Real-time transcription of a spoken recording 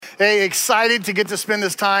Hey, excited to get to spend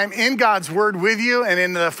this time in God's Word with you and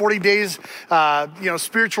in the 40 days,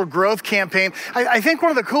 spiritual growth campaign. I think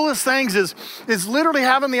one of the coolest things is literally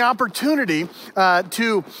having the opportunity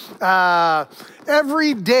to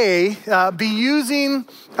every day be using,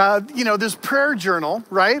 this prayer journal,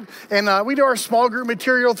 right? And we do our small group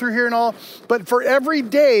material through here and all, but for every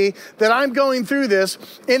day that I'm going through this,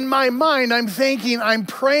 in my mind, I'm thinking I'm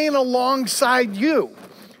praying alongside you.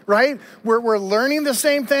 Right? We're learning the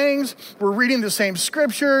same things. We're reading the same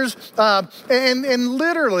scriptures. And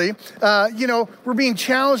literally, we're being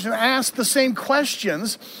challenged and asked the same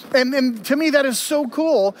questions. And to me, that is so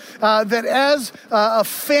cool that as a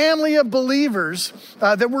family of believers,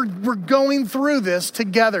 that we're going through this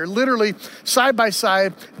together, literally side by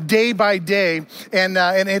side, day by day. And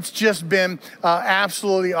it's just been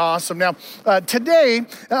absolutely awesome. Now, today,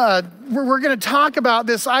 we're going to talk about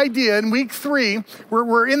this idea in week 3.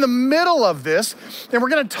 We're in the middle of this, and we're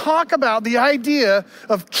going to talk about the idea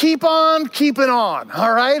of keep on keeping on,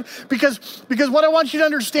 all right? Because what I want you to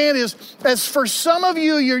understand is, as for some of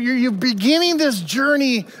you, you're beginning this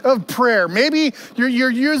journey of prayer. Maybe you're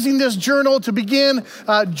using this journal to begin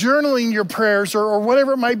journaling your prayers or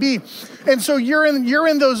whatever it might be. And so you're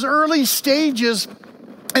in those early stages.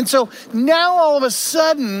 And so now all of a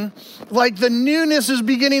sudden, like the newness is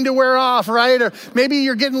beginning to wear off, right? Or maybe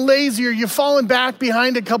you're getting lazy or you've fallen back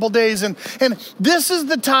behind a couple days. And this is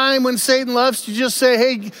the time when Satan loves to just say,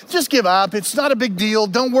 hey, just give up. It's not a big deal.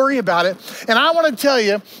 Don't worry about it. And I want to tell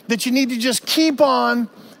you that you need to just keep on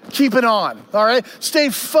keeping on, all right? Stay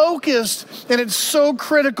focused, and it's so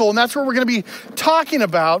critical, and that's what we're going to be talking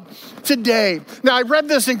about today. Now, I read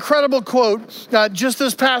this incredible quote just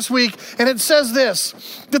this past week, and it says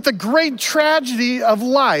this, that the great tragedy of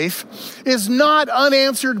life is not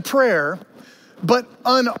unanswered prayer, but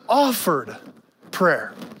unoffered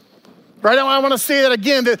prayer. Right? I want to say that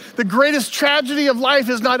again, that the greatest tragedy of life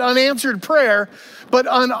is not unanswered prayer, but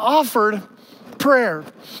unoffered prayer.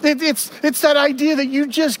 It's that idea that you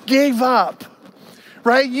just gave up,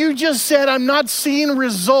 right? You just said, I'm not seeing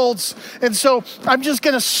results, and so I'm just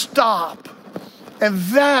going to stop. And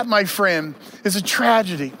that, my friend, is a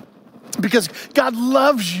tragedy, because God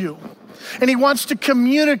loves you, and he wants to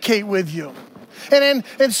communicate with you. And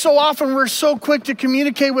so often we're so quick to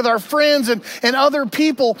communicate with our friends and other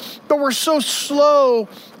people, but we're so slow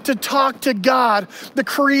to talk to God, the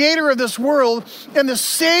creator of this world and the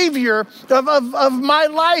savior of my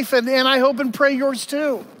life, and I hope and pray yours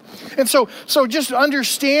too. And so just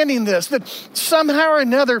understanding this, that somehow or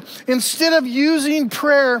another, instead of using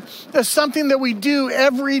prayer as something that we do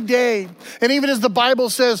every day, and even as the Bible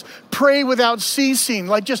says, pray without ceasing,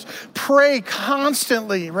 like just pray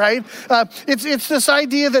constantly, right? It's this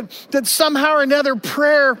idea that somehow or another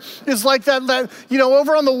prayer is like that,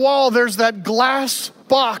 over on the wall, there's that glass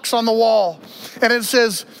box on the wall, and it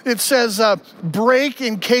says break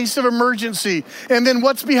in case of emergency. And then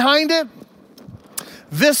what's behind it?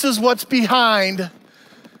 This is what's behind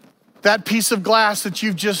that piece of glass that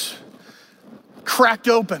you've just cracked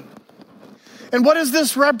open. And what does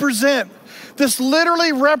this represent? This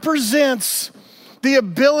literally represents the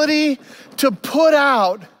ability to put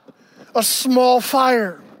out a small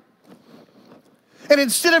fire. And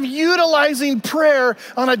instead of utilizing prayer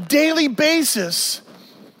on a daily basis,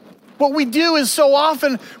 what we do is so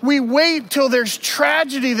often we wait till there's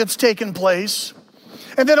tragedy that's taken place,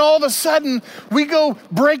 and then all of a sudden we go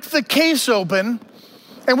break the case open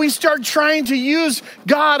and we start trying to use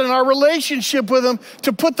God and our relationship with him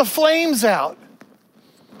to put the flames out.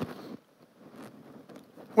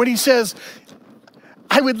 When he says,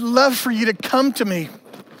 I would love for you to come to me,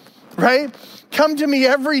 right? Come to me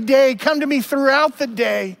every day, come to me throughout the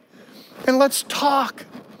day, and let's talk.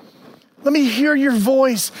 Let me hear your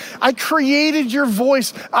voice. I created your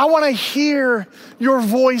voice. I want to hear your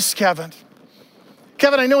voice, Kevin.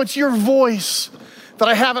 Kevin, I know it's your voice that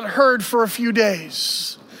I haven't heard for a few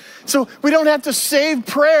days. So we don't have to save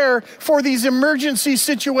prayer for these emergency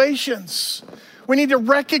situations. We need to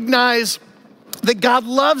recognize that God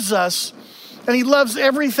loves us, and he loves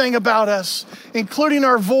everything about us, including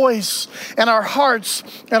our voice and our hearts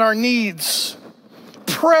and our needs.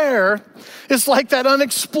 Prayer is like that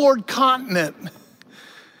unexplored continent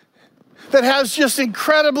that has just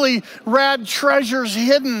incredibly rad treasures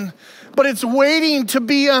hidden, but it's waiting to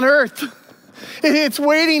be unearthed. It's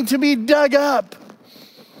waiting to be dug up.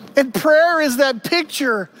 And prayer is that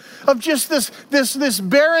picture of just this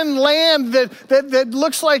barren land that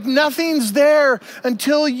looks like nothing's there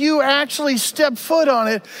until you actually step foot on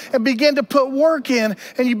it and begin to put work in,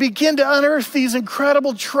 and you begin to unearth these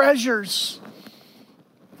incredible treasures.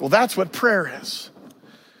 Well, that's what prayer is.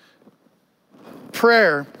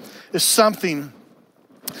 Prayer is something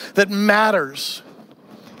that matters.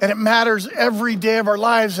 And it matters every day of our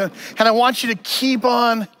lives. And I want you to keep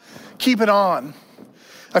it on.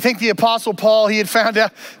 I think the Apostle Paul, he had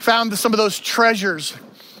found some of those treasures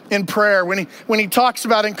in prayer when he talks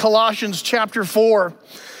about in Colossians chapter 4.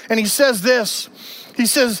 And he says this, he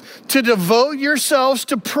says, to devote yourselves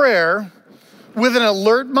to prayer with an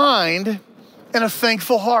alert mind and a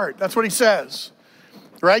thankful heart. That's what he says,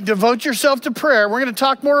 right? Devote yourself to prayer. We're going to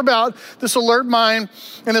talk more about this alert mind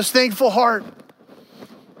and this thankful heart.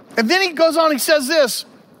 And then he goes on, he says this.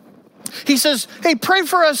 He says, hey, pray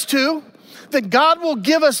for us too, that God will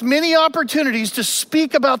give us many opportunities to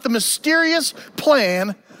speak about the mysterious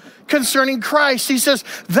plan concerning Christ. He says,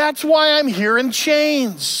 that's why I'm here in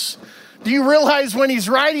chains. Do you realize when he's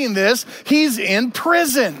writing this, he's in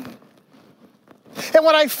prison? And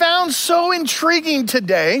what I found so intriguing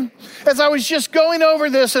today, as I was just going over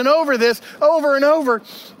this and over and over,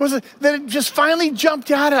 was that it just finally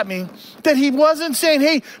jumped out at me that he wasn't saying,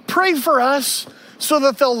 hey, pray for us so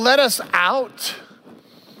that they'll let us out,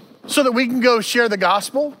 so that we can go share the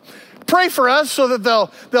gospel. Pray for us so that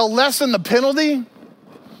they'll lessen the penalty.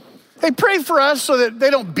 Hey, pray for us so that they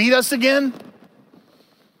don't beat us again.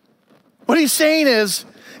 What he's saying is,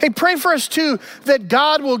 hey, pray for us too, that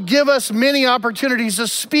God will give us many opportunities to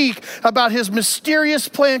speak about his mysterious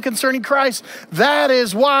plan concerning Christ. That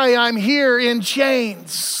is why I'm here in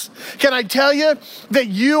chains. Can I tell you that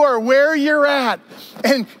you are where you're at,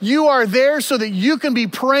 and you are there so that you can be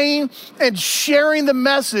praying and sharing the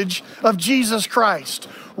message of Jesus Christ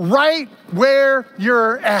right where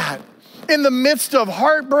you're at. In the midst of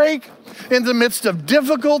heartbreak, in the midst of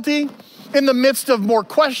difficulty, in the midst of more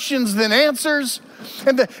questions than answers.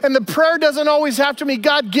 And the prayer doesn't always have to be,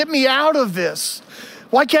 God, get me out of this.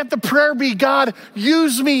 Why can't the prayer be, God,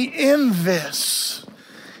 use me in this?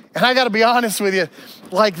 And I got to be honest with you,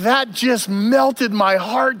 like that just melted my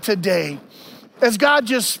heart today. As God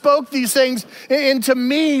just spoke these things into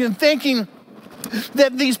me, and thinking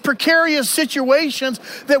that these precarious situations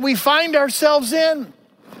that we find ourselves in.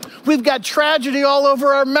 We've got tragedy all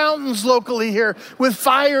over our mountains locally here with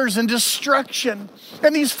fires and destruction.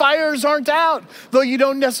 And these fires aren't out, though you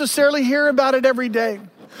don't necessarily hear about it every day.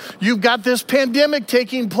 You've got this pandemic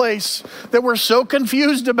taking place that we're so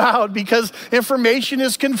confused about because information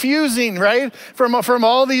is confusing, right? From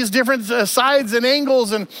all these different sides and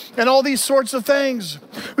angles and all these sorts of things.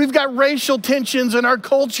 We've got racial tensions in our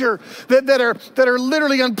culture that are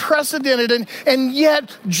literally unprecedented. And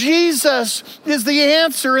yet Jesus is the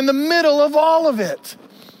answer in the middle of all of it.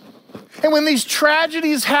 And when these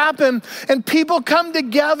tragedies happen and people come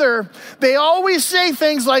together, they always say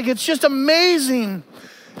things like, it's just amazing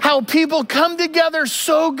how people come together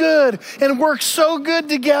so good and work so good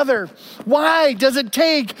together. Why does it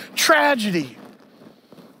take tragedy?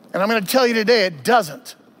 And I'm going to tell you today, it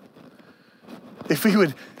doesn't. If we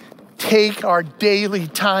would take our daily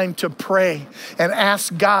time to pray and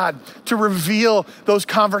ask God to reveal those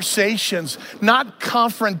conversations, not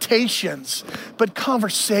confrontations, but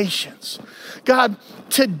conversations. God,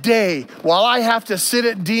 today, while I have to sit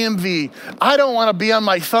at DMV, I don't want to be on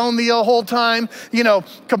my phone the whole time,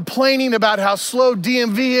 complaining about how slow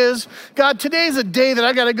DMV is. God, today's a day that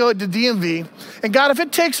I got to go to DMV. And God, if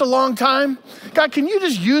it takes a long time, God, can you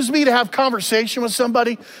just use me to have conversation with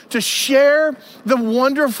somebody, to share the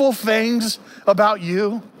wonderful things about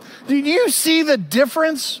you? Do you see the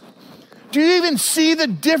difference? Do you even see the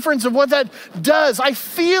difference of what that does? I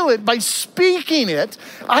feel it by speaking it.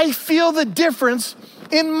 I feel the difference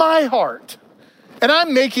in my heart. And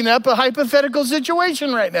I'm making up a hypothetical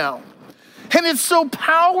situation right now. And it's so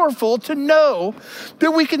powerful to know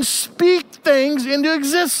that we can speak things into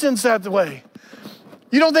existence that way.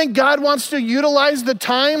 You don't think God wants to utilize the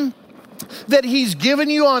time that he's given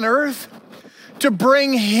you on earth to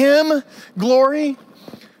bring him glory?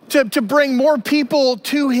 To bring more people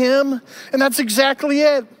to him? And that's exactly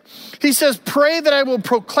it. He says, pray that I will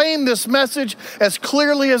proclaim this message as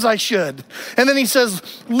clearly as I should. And then he says,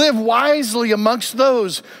 live wisely amongst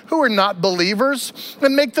those who are not believers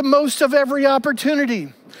and make the most of every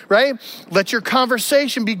opportunity, right? Let your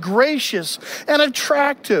conversation be gracious and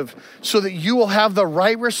attractive so that you will have the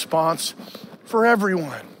right response for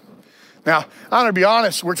everyone. Now, I'm going to be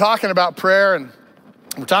honest, we're talking about prayer and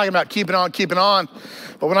we're talking about keeping on.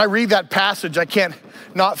 But when I read that passage, I can't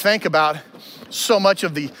not think about so much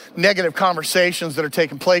of the negative conversations that are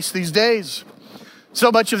taking place these days.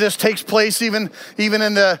 So much of this takes place even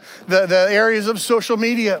in the areas of social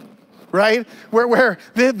media. right?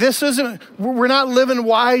 This isn't, we're not living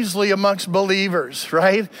wisely amongst believers,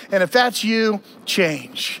 right? And if that's you,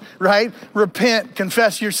 change, right? Repent,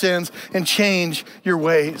 confess your sins, and change your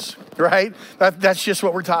ways, right? That's just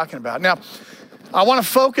what we're talking about. Now, I want to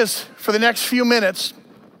focus for the next few minutes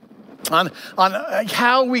on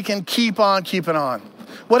how we can keep on keeping on.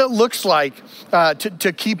 What it looks like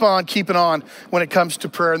to keep on keeping on when it comes to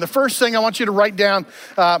prayer. And the first thing I want you to write down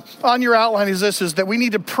on your outline is this, is that we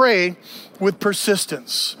need to pray with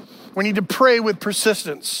persistence. We need to pray with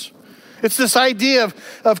persistence. It's this idea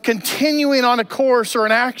of continuing on a course or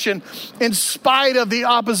an action in spite of the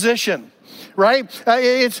opposition, right?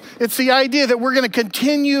 It's the idea that we're going to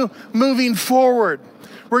continue moving forward.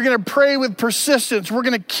 We're going to pray with persistence. We're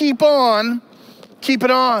going to keep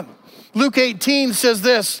it on. Luke 18 says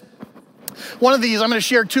this. One of these, I'm going to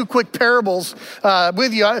share two quick parables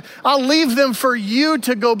with you. I'll leave them for you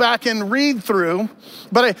to go back and read through,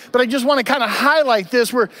 but I just want to kind of highlight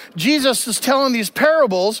this where Jesus is telling these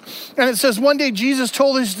parables, and it says one day Jesus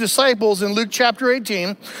told his disciples in Luke chapter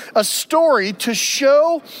 18 a story to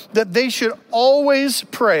show that they should always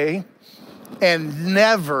pray and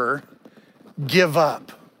never give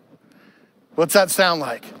up. What's that sound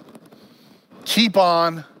like? Keep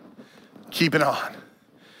on keeping on.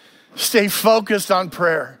 Stay focused on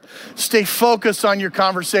prayer. Stay focused on your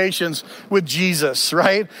conversations with Jesus,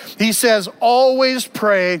 right? He says, always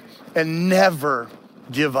pray and never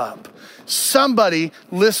give up. Somebody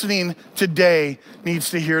listening today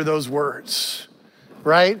needs to hear those words,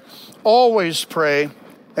 right? Always pray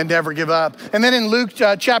and never give up. And then in Luke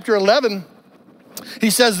chapter 11, he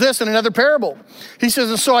says this in another parable. He says,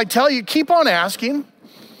 and so I tell you, keep on asking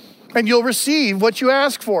and you'll receive what you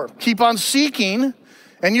ask for. Keep on seeking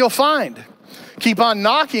and you'll find. Keep on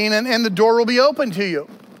knocking and the door will be open to you.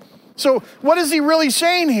 So what is he really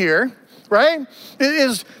saying here, right? It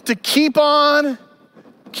is to keep on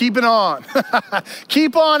keeping on.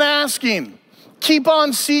 Keep on asking. Keep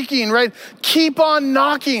on seeking, right? Keep on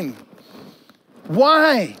knocking.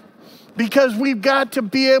 Why? Because we've got to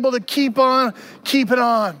be able to keep on keeping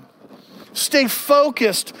on. Stay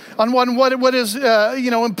focused on what is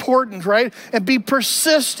important, right? And be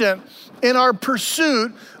persistent in our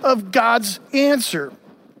pursuit of God's answer.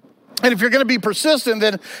 And if you're going to be persistent,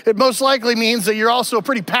 then it most likely means that you're also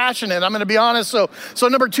pretty passionate. I'm going to be honest. So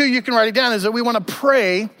number two, you can write it down, is that we want to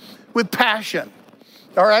pray with passion.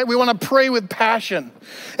 All right, we want to pray with passion.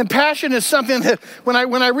 And passion is something that when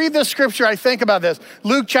I read this scripture, I think about this.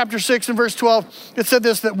 Luke chapter 6 and verse 12, it said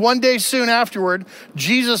this, that one day soon afterward,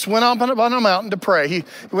 Jesus went up on a mountain to pray. He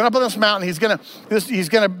went up on this mountain. He's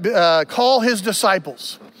gonna call his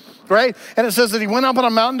disciples, right? And it says that he went up on a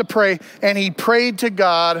mountain to pray, and he prayed to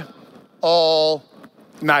God all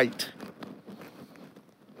night.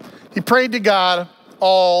 He prayed to God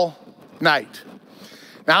all night.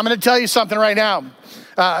 Now, I'm going to tell you something right now.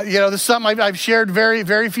 This is something I've shared very,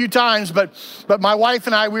 very few times, but my wife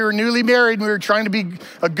and I, we were newly married, and we were trying to be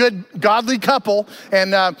a good, godly couple,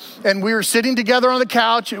 and we were sitting together on the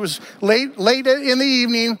couch. It was late in the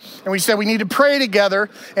evening, and we said we need to pray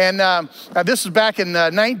together, and this was back in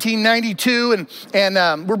 1992,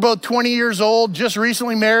 and we're both 20 years old, just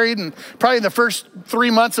recently married, and probably the first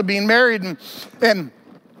 3 months of being married, and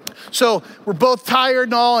so we're both tired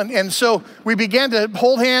and all, and so we began to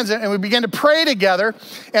hold hands and we began to pray together.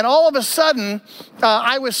 And all of a sudden,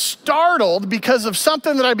 I was startled because of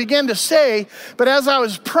something that I began to say. But as I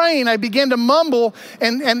was praying, I began to mumble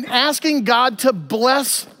and asking God to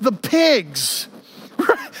bless the pigs.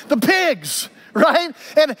 The pigs. Right?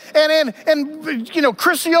 And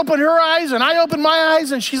Chrissy opened her eyes and I opened my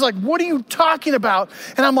eyes, and she's like, what are you talking about?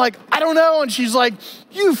 And I'm like, I don't know. And she's like,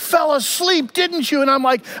 you fell asleep, didn't you? And I'm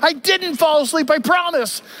like, I didn't fall asleep, I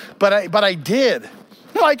promise. But I did.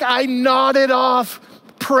 Like, I nodded off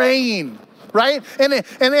praying. Right?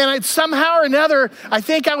 And somehow or another, I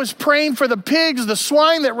think I was praying for the pigs, the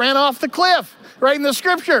swine that ran off the cliff, right? In the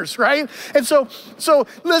scriptures, right? And so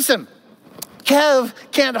listen, Kev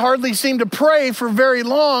can't hardly seem to pray for very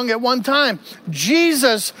long at one time.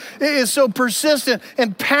 Jesus is so persistent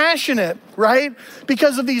and passionate, right?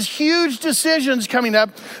 Because of these huge decisions coming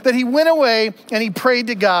up, that he went away and he prayed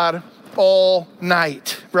to God all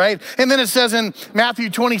night, right? And then it says in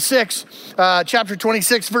Matthew 26, chapter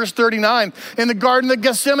 26, verse 39, in the Garden of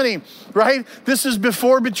Gethsemane, right? This is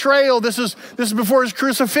before betrayal. This is before his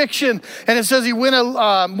crucifixion. And it says he went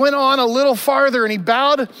on a little farther and he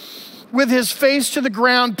bowed with his face to the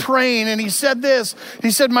ground praying. And he said this,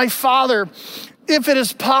 he said, my Father, if it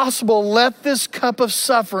is possible, let this cup of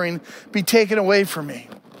suffering be taken away from me.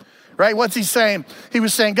 Right? What's he saying? He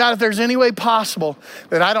was saying, God, if there's any way possible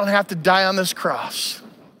that I don't have to die on this cross,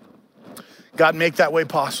 God, make that way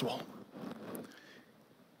possible.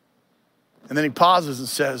 And then he pauses and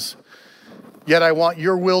says, yet I want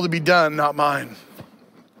your will to be done, not mine.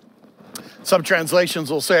 Some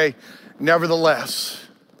translations will say, nevertheless,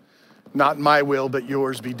 not my will, but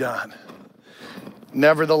yours be done.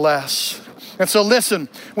 Nevertheless. And so listen,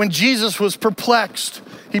 when Jesus was perplexed,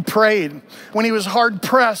 he prayed. When he was hard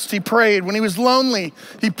pressed, he prayed. When he was lonely,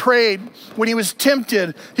 he prayed. When he was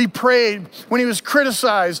tempted, he prayed. When he was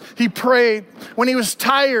criticized, he prayed. When he was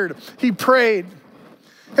tired, he prayed.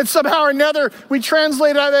 And somehow or another, we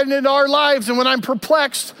translate that into our lives. And when I'm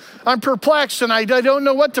perplexed and I don't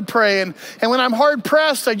know what to pray. And when I'm hard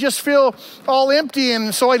pressed, I just feel all empty.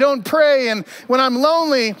 And so I don't pray. And when I'm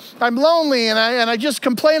lonely and I just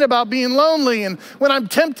complain about being lonely. And when I'm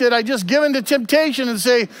tempted, I just give into temptation and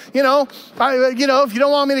say, if you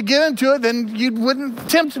don't want me to give into it, then you wouldn't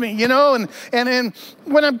tempt me, And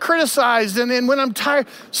when I'm criticized and when I'm tired,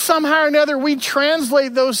 somehow or another, we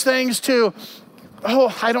translate those things to,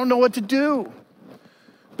 I don't know what to do.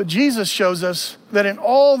 But Jesus shows us that in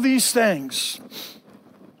all these things,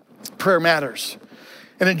 prayer matters.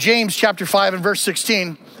 And in James chapter 5 and verse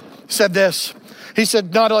 16, he said this. He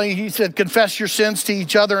said, confess your sins to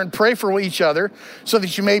each other and pray for each other so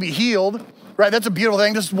that you may be healed. Right? That's a beautiful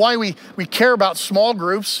thing. This is why we care about small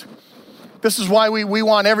groups. This is why we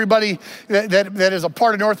want everybody that is a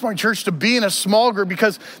part of North Point Church to be in a small group,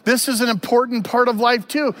 because this is an important part of life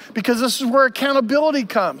too, because this is where accountability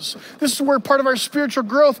comes. This is where part of our spiritual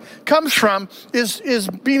growth comes from, is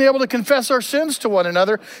being able to confess our sins to one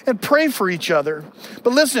another and pray for each other.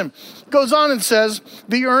 But listen, goes on and says,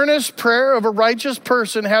 the earnest prayer of a righteous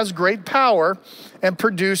person has great power and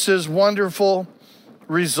produces wonderful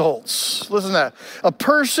results. Listen to that. A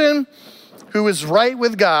person who is right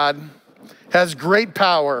with God has great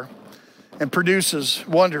power and produces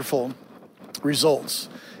wonderful results.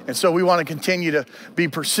 And so we want to continue to be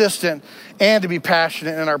persistent and to be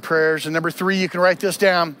passionate in our prayers. And number 3, you can write this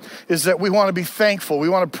down, is that we want to be thankful. We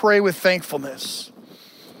want to pray with thankfulness.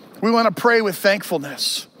 We want to pray with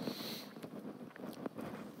thankfulness.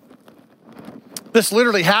 This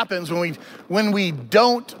literally happens when we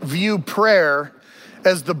don't view prayer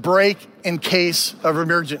as the break in case of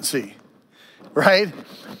emergency, right?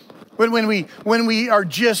 When we are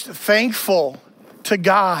just thankful to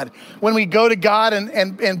God, when we go to God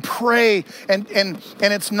and pray, and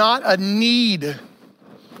it's not a need,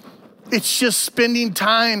 it's just spending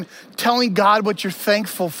time telling God what you're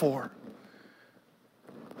thankful for.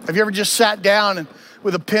 Have you ever just sat down and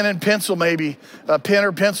with a pen and pencil, maybe a pen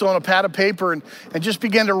or pencil and a pad of paper, and just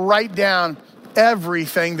begin to write down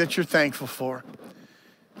everything that you're thankful for?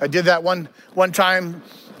 I did that one time.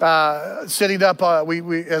 Sitting up,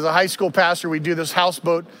 we as a high school pastor, we do this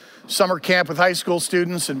houseboat summer camp with high school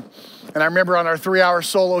students. And I remember on our 3-hour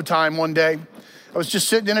solo time one day, I was just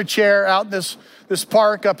sitting in a chair out in this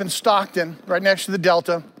park up in Stockton, right next to the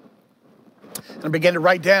Delta. And I began to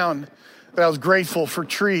write down that I was grateful for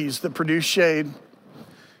trees that produce shade.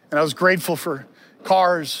 And I was grateful for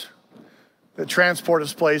cars that transport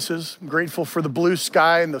us places. I'm grateful for the blue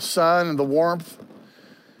sky and the sun and the warmth.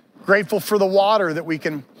 Grateful for the water that we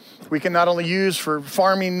can not only use for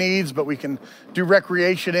farming needs, but we can do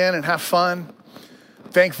recreation in and have fun.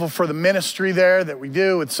 Thankful for the ministry there that we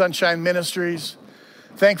do with Sunshine Ministries.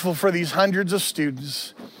 Thankful for these hundreds of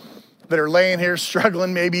students that are laying here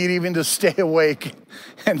struggling maybe even to stay awake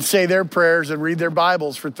and say their prayers and read their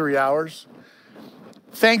Bibles for 3 hours.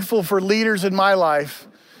 Thankful for leaders in my life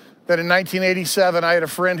that in 1987, I had a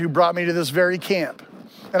friend who brought me to this very camp.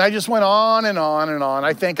 And I just went on and on and on.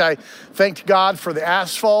 I thanked God for the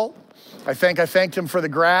asphalt. I thanked him for the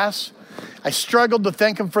grass. I struggled to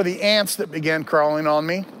thank him for the ants that began crawling on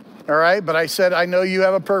me, all right? But I said, I know you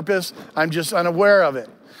have a purpose. I'm just unaware of it.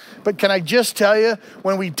 But can I just tell you,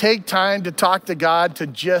 when we take time to talk to God, to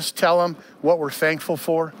just tell him what we're thankful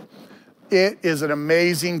for, it is an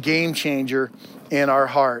amazing game changer in our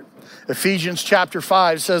heart. Ephesians chapter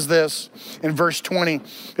 5 says this in verse 20.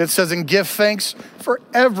 It says, and give thanks for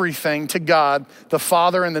everything to God, the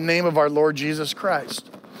Father, in the name of our Lord Jesus Christ.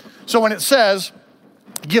 So when it says,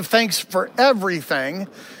 give thanks for everything,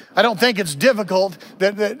 I don't think it's difficult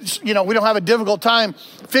that we don't have a difficult time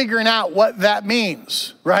figuring out what that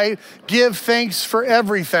means, right? Give thanks for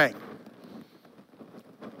everything.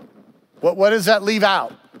 What does that leave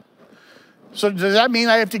out? So does that mean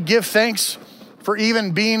I have to give thanks for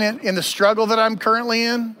even being in the struggle that I'm currently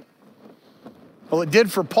in? Well, it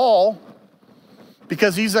did for Paul,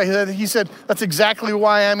 because he said, that's exactly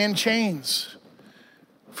why I'm in chains,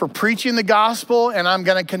 for preaching the gospel, and I'm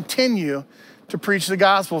going to continue to preach the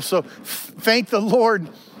gospel. So thank the Lord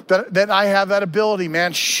that I have that ability,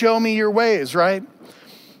 man. Show me your ways, right?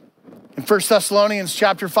 In 1 Thessalonians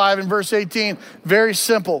chapter 5 and verse 18, very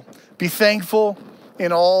simple. Be thankful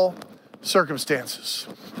in all circumstances.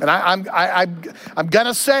 And I'm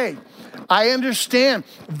gonna say, I understand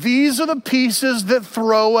these are the pieces that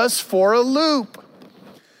throw us for a loop.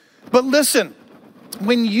 But listen,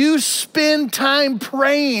 when you spend time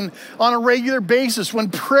praying on a regular basis, when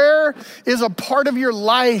prayer is a part of your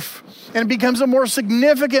life and it becomes a more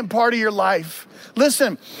significant part of your life,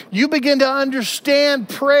 listen, you begin to understand,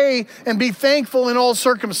 pray, and be thankful in all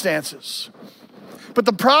circumstances. But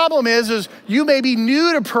the problem is you may be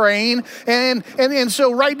new to praying, and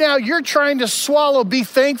so right now you're trying to swallow, be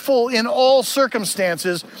thankful in all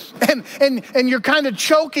circumstances, and you're kind of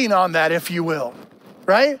choking on that, if you will,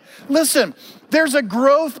 right? Listen, there's a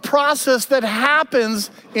growth process that happens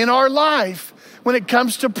in our life when it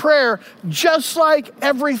comes to prayer, just like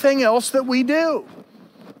everything else that we do.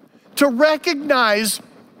 To recognize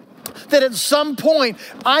that at some point,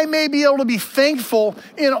 I may be able to be thankful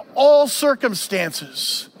in all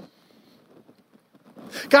circumstances.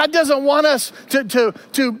 God doesn't want us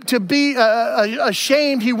to be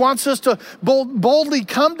ashamed. He wants us to boldly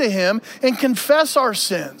come to him and confess our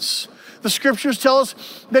sins. The scriptures tell us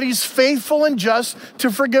that he's faithful and just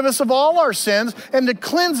to forgive us of all our sins and to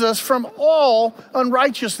cleanse us from all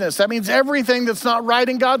unrighteousness. That means everything that's not right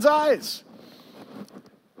in God's eyes.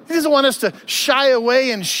 He doesn't want us to shy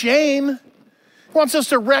away in shame. He wants us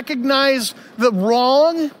to recognize the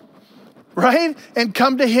wrong, right? And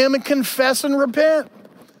come to him and confess and repent,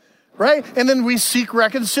 right? And then we seek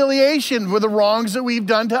reconciliation with the wrongs that we've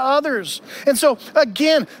done to others. And so,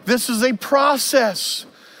 again, this is a process.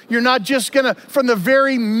 You're not just gonna, from the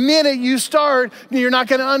very minute you start, you're not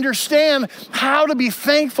gonna understand how to be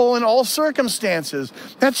thankful in all circumstances.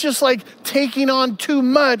 That's just like taking on too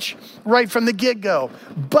much right from the get-go.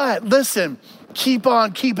 But listen, keep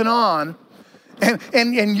on keeping on,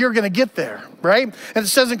 and you're gonna get there, right? And it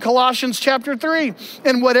says in Colossians chapter 3,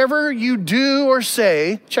 and whatever you do or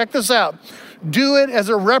say, check this out, do it as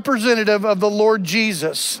a representative of the Lord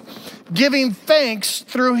Jesus, giving thanks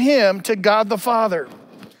through him to God the Father.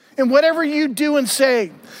 And whatever you do and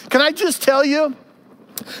say, can I just tell you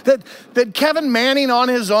that Kevin Manning on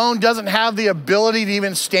his own doesn't have the ability to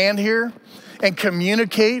even stand here and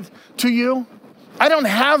communicate to you? I don't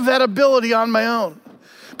have that ability on my own.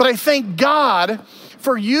 But I thank God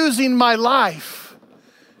for using my life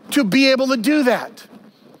to be able to do that.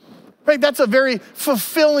 Right? That's a very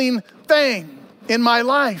fulfilling thing in my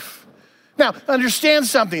life. Now, understand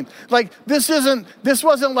something. Like this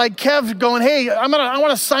wasn't like Kev going, hey, I want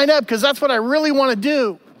to sign up because that's what I really want to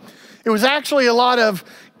do. It was actually a lot of,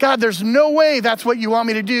 God, there's no way that's what you want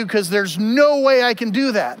me to do because there's no way I can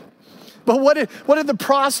do that. But what did the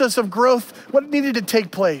process of growth, what needed to take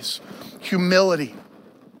place? Humility,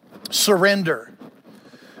 surrender,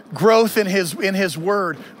 growth in his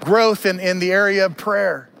word, growth in the area of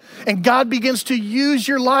prayer. And God begins to use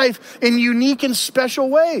your life in unique and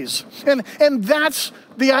special ways. And that's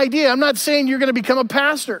the idea. I'm not saying you're going to become a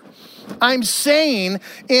pastor. I'm saying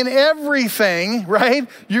in everything, right,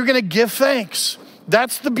 you're going to give thanks.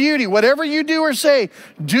 That's the beauty. Whatever you do or say,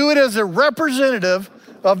 do it as a representative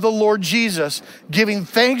of the Lord Jesus, giving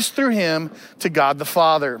thanks through him to God the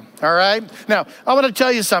Father. All right? Now, I want to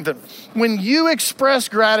tell you something. When you express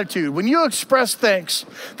gratitude, when you express thanks,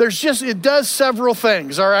 it does several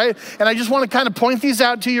things, all right? And I just want to kind of point these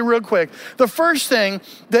out to you real quick. The first thing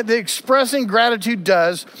that the expressing gratitude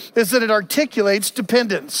does is that it articulates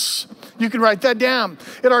dependence. You can write that down.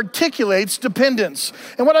 It articulates dependence.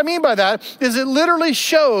 And what I mean by that is it literally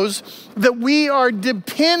shows that we are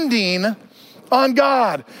depending on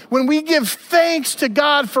God. When we give thanks to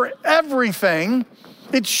God for everything,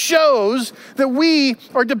 it shows that we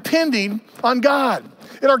are depending on God.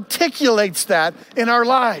 It articulates that in our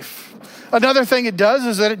life. Another thing it does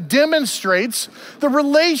is that it demonstrates the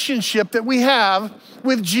relationship that we have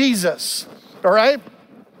with Jesus, all right?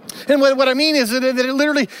 And what I mean is that it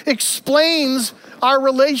literally explains our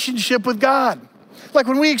relationship with God. Like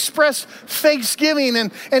when we express thanksgiving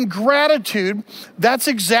and gratitude, that's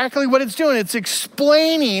exactly what it's doing. It's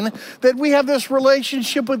explaining that we have this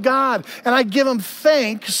relationship with God. And I give him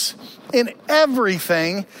thanks in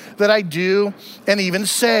everything that I do and even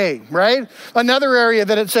say, right? Another area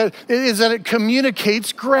that it said is that it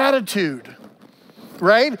communicates gratitude,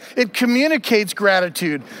 right? It communicates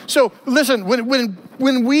gratitude. So listen,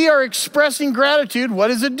 when we are expressing gratitude, what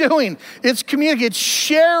is it doing? It's communicating, it's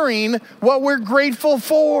sharing what we're grateful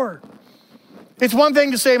for. It's one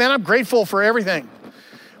thing to say, man, I'm grateful for everything.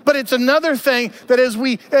 But it's another thing that as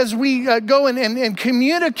we go and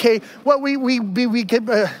communicate what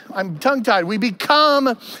I'm tongue-tied. We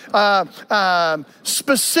become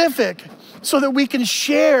specific so that we can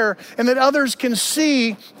share and that others can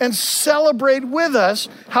see and celebrate with us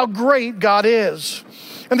how great God is.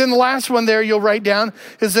 And then the last one there you'll write down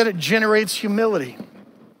is that it generates humility.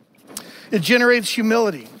 It generates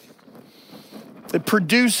humility. It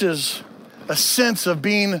produces a sense of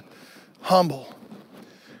being humble.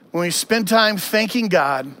 When we spend time thanking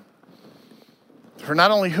God for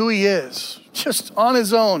not only who he is, just on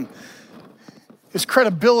his own, his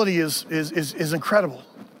credibility is incredible.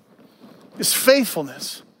 His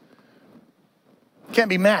faithfulness can't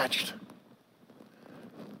be matched.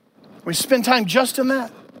 We spend time just in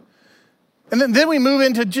that. And then we move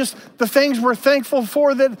into just the things we're thankful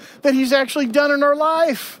for that he's actually done in our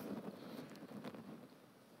life.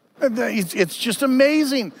 It's just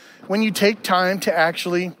amazing when you take time to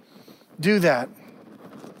actually do that.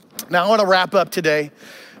 Now I want to wrap up today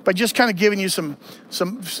by just kind of giving you some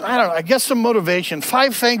motivation.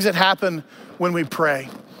 5 things that happen when we pray.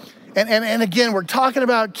 And again, we're talking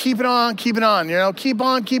about keeping on, keep on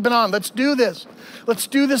keeping on. Let's do this. Let's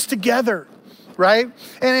do this together, right?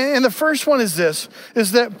 And the first one is this,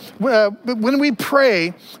 is that when we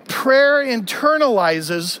pray, prayer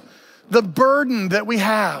internalizes the burden that we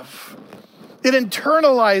have. It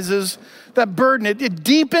internalizes that burden. It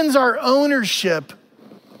deepens our ownership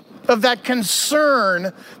of that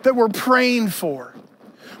concern that we're praying for.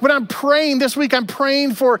 When I'm praying this week, I'm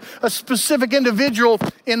praying for a specific individual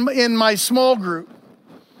in my small group,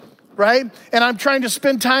 right? And I'm trying to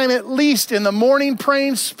spend time at least in the morning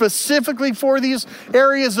praying specifically for these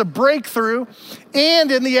areas of breakthrough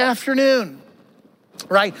and in the afternoon,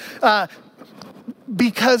 right?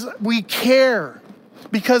 Because we care.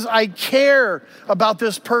 Because I care about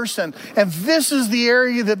this person. And this is the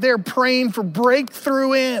area that they're praying for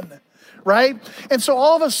breakthrough in, right? And so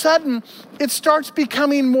all of a sudden, it starts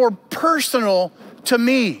becoming more personal to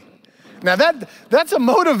me. Now that's a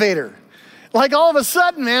motivator. Like all of a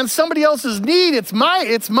sudden, man, somebody else's need, it's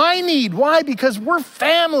my need. Why? Because we're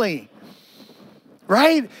family,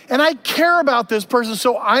 right? And I care about this person,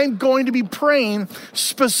 so I'm going to be praying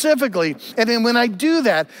specifically. And then when I do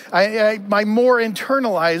that, I more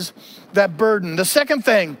internalize that burden. The second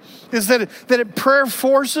thing is that prayer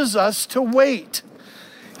forces us to wait.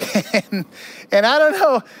 And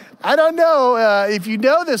I don't know if you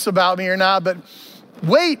know this about me or not, but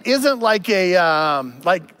wait isn't like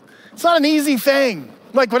it's not an easy thing.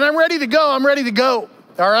 Like when I'm ready to go, I'm ready to go.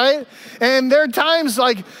 All right? And there are times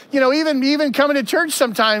even coming to church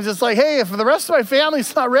sometimes, it's like, hey, if the rest of my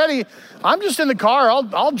family's not ready, I'm just in the car.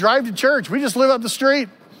 I'll drive to church. We just live up the street,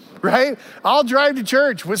 right? I'll drive to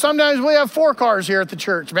church. Sometimes we have 4 cars here at the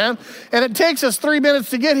church, man. And it takes us 3 minutes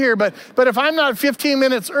to get here. But if I'm not 15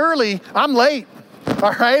 minutes early, I'm late.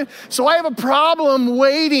 All right? So I have a problem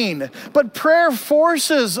waiting. But prayer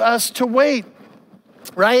forces us to wait,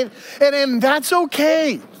 right? And that's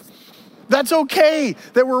okay. That's okay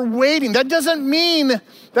that we're waiting. That doesn't mean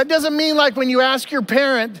like when you ask your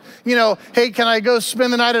parent, hey, can I go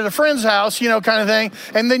spend the night at a friend's house, kind of thing,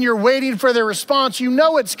 and then you're waiting for their response. You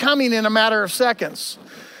know it's coming in a matter of seconds.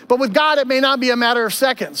 But with God, it may not be a matter of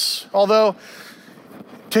seconds, although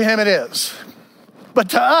to him it is.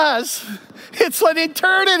 But to us, it's an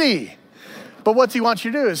eternity. But what he wants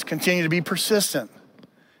you to do is continue to be persistent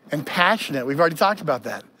and passionate. We've already talked about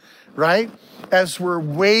that, right? As we're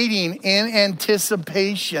waiting in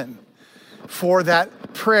anticipation for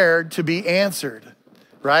that prayer to be answered,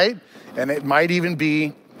 right? And it might even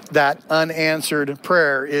be that unanswered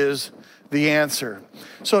prayer is the answer.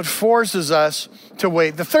 So it forces us to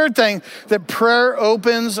wait. The third thing, that prayer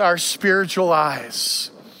opens our spiritual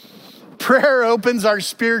eyes. Prayer opens our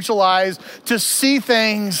spiritual eyes to see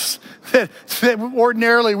things that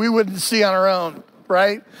ordinarily we wouldn't see on our own,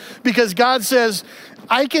 right? Because God says,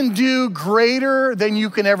 I can do greater than you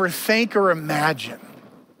can ever think or imagine.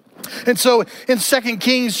 And so in 2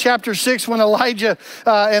 Kings chapter 6, when Elijah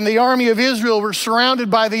and the army of Israel were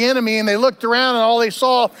surrounded by the enemy and they looked around and all they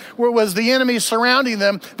saw was the enemy surrounding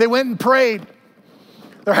them, they went and prayed.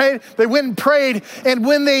 Right? They went and prayed, and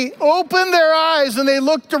when they opened their eyes and they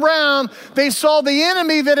looked around, they saw the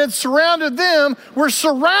enemy that had surrounded them were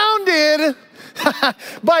surrounded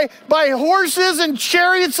by horses and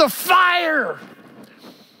chariots of fire.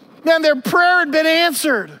 Man, their prayer had been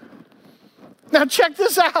answered. Now check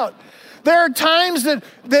this out. There are times that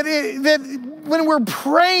when we're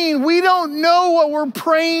praying, we don't know what we're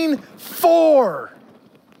praying for.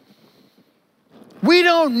 We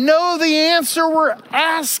don't know the answer we're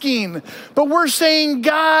asking, but we're saying,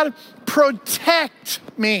 God, protect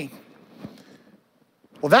me.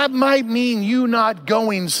 Well, that might mean you not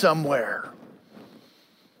going somewhere.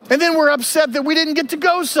 And then we're upset that we didn't get to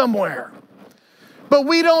go somewhere. But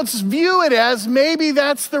we don't view it as maybe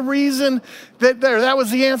that's the reason that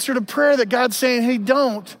was the answer to prayer, that God's saying, hey,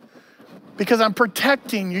 don't, because I'm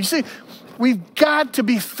protecting you. You see, we've got to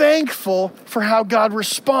be thankful for how God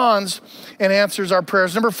responds and answers our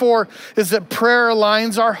prayers. Number 4 is that prayer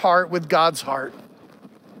aligns our heart with God's heart.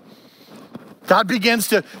 God begins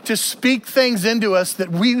to speak things into us that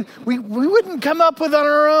we wouldn't come up with on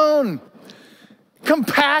our own.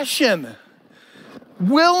 Compassion,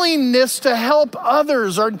 willingness to help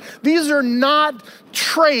others. These are not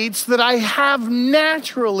traits that I have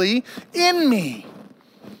naturally in me.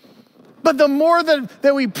 But the more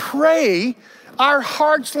that we pray, our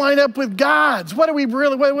hearts line up with God's. What are we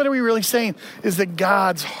really saying? Is that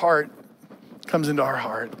God's heart comes into our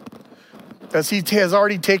heart. As he has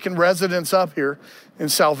already taken residence up here in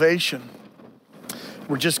salvation,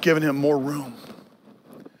 we're just giving him more room.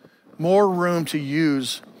 More room to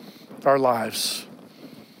use our lives.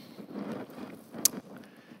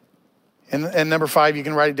 And number 5, you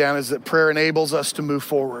can write it down, is that prayer enables us to move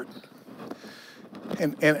forward.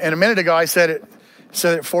 And a minute ago I said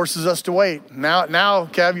it forces us to wait. Now,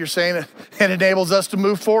 Kev, you're saying it enables us to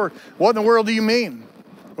move forward. What in the world do you mean?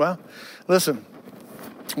 Well, listen,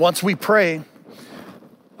 once we pray,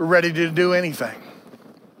 we're ready to do anything.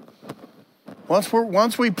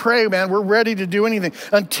 Once we pray, man, we're ready to do anything.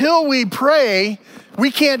 Until we pray, we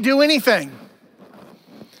can't do anything.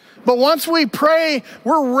 But once we pray,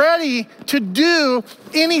 we're ready to do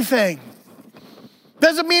anything.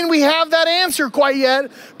 Doesn't mean we have that answer quite yet,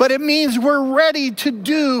 but it means we're ready to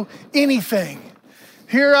do anything.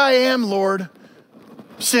 Here I am, Lord,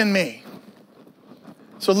 send me.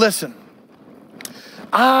 So listen,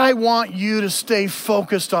 I want you to stay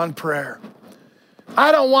focused on prayer.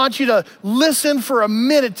 I don't want you to listen for a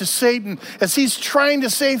minute to Satan as he's trying to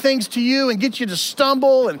say things to you and get you to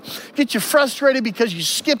stumble and get you frustrated because you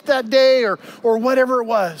skipped that day or whatever it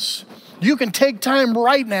was. You can take time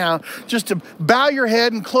right now just to bow your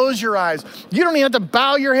head and close your eyes. You don't even have to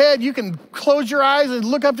bow your head. You can close your eyes and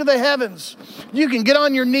look up to the heavens. You can get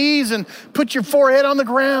on your knees and put your forehead on the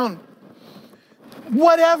ground.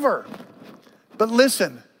 Whatever. But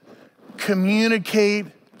listen, communicate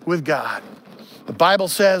with God. The Bible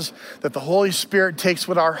says that the Holy Spirit takes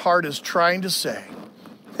what our heart is trying to say.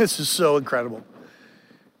 This is so incredible.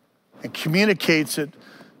 And communicates it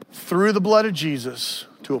through the blood of Jesus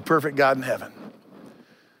to a perfect God in heaven.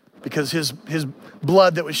 Because his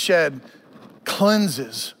blood that was shed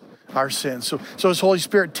cleanses our sins. So his Holy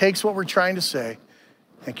Spirit takes what we're trying to say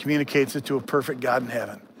and communicates it to a perfect God in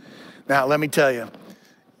heaven. Now, let me tell you,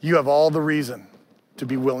 you have all the reason to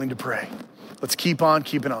be willing to pray. Let's keep on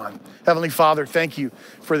keeping on. Heavenly Father, thank you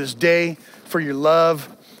for this day, for your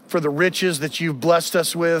love, for the riches that you've blessed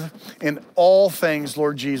us with in all things,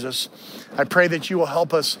 Lord Jesus. I pray that you will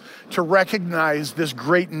help us to recognize this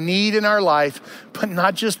great need in our life, but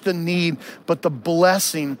not just the need, but the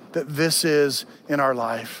blessing that this is in our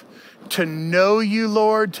life. To know you,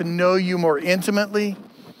 Lord, to know you more intimately,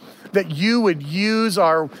 that you would use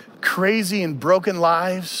our crazy and broken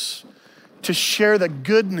lives to share the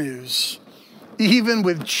good news, even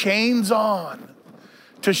with chains on,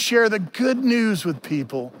 to share the good news with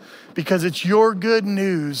people, because it's your good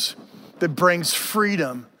news that brings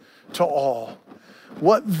freedom to all.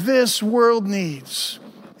 What this world needs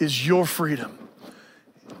is your freedom.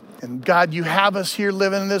 And God, you have us here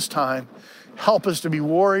living in this time. Help us to be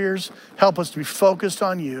warriors. Help us to be focused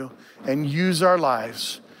on you and use our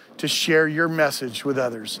lives to share your message with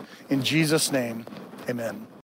others. In Jesus' name, amen.